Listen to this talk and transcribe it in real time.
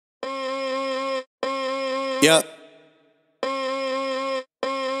Yup.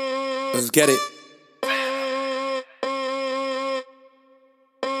 Let's get it.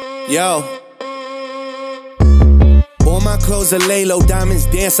 Yo. All my clothes are lay low, diamonds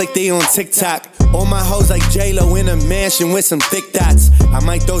dance like they on TikTok. All my hoes like J-Lo in a mansion with some thick dots. I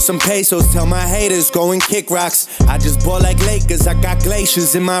might throw some pesos, tell my haters go and kick rocks. I just ball like Lakers, I got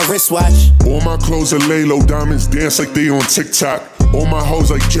glaciers in my wristwatch. All my clothes are lay low, diamonds dance like they on TikTok. All my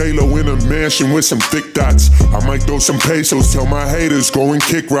hoes like J-Lo in a mansion with some thick dots. I might throw some pesos, tell my haters go and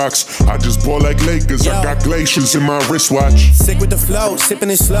kick rocks. I just ball like Lakers, I got glaciers in my wristwatch. Sick with the flow, sipping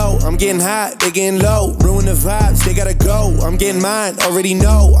it slow. I'm getting hot, they getting low. Ruin the vibes, they gotta go. I'm getting mine, already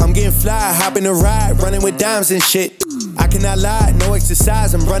know. I'm getting fly, hopping the ride, running with dimes and shit. I cannot lie, no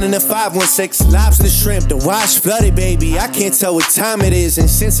exercise, I'm running a 516. Lobster, shrimp, the wash flooded, baby. I can't tell what time it is. And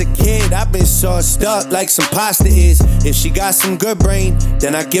since a kid, I've been sauced up like some pasta is. If she got some good brain,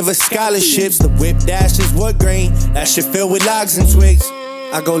 then I give her scholarships. The whip dash is wood grain, that shit filled with logs and twigs.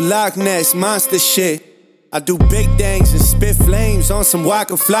 I go Loch Ness, monster shit. I do big things and spit flames on some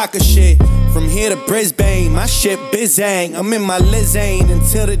Waka Flocka shit. From here to Brisbane, my shit bizang. I'm in my Lizane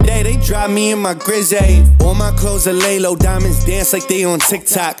until the day they drop me in my Grizzly. All my clothes are lay low, diamonds dance like they on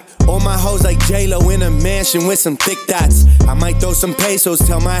TikTok. All my hoes like J-Lo in a mansion with some thick dots. I might throw some pesos,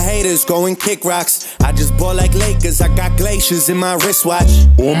 tell my haters go and kick rocks. I just ball like Lakers, I got glaciers in my wristwatch.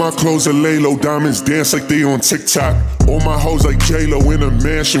 All my clothes are lay low, diamonds dance like they on TikTok. All my hoes like J-Lo in a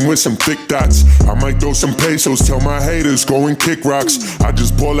mansion with some thick dots. I might throw some pesos, tell my haters go and kick rocks. I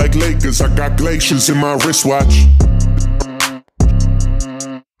just ball like Lakers, I got glaciers in my wristwatch.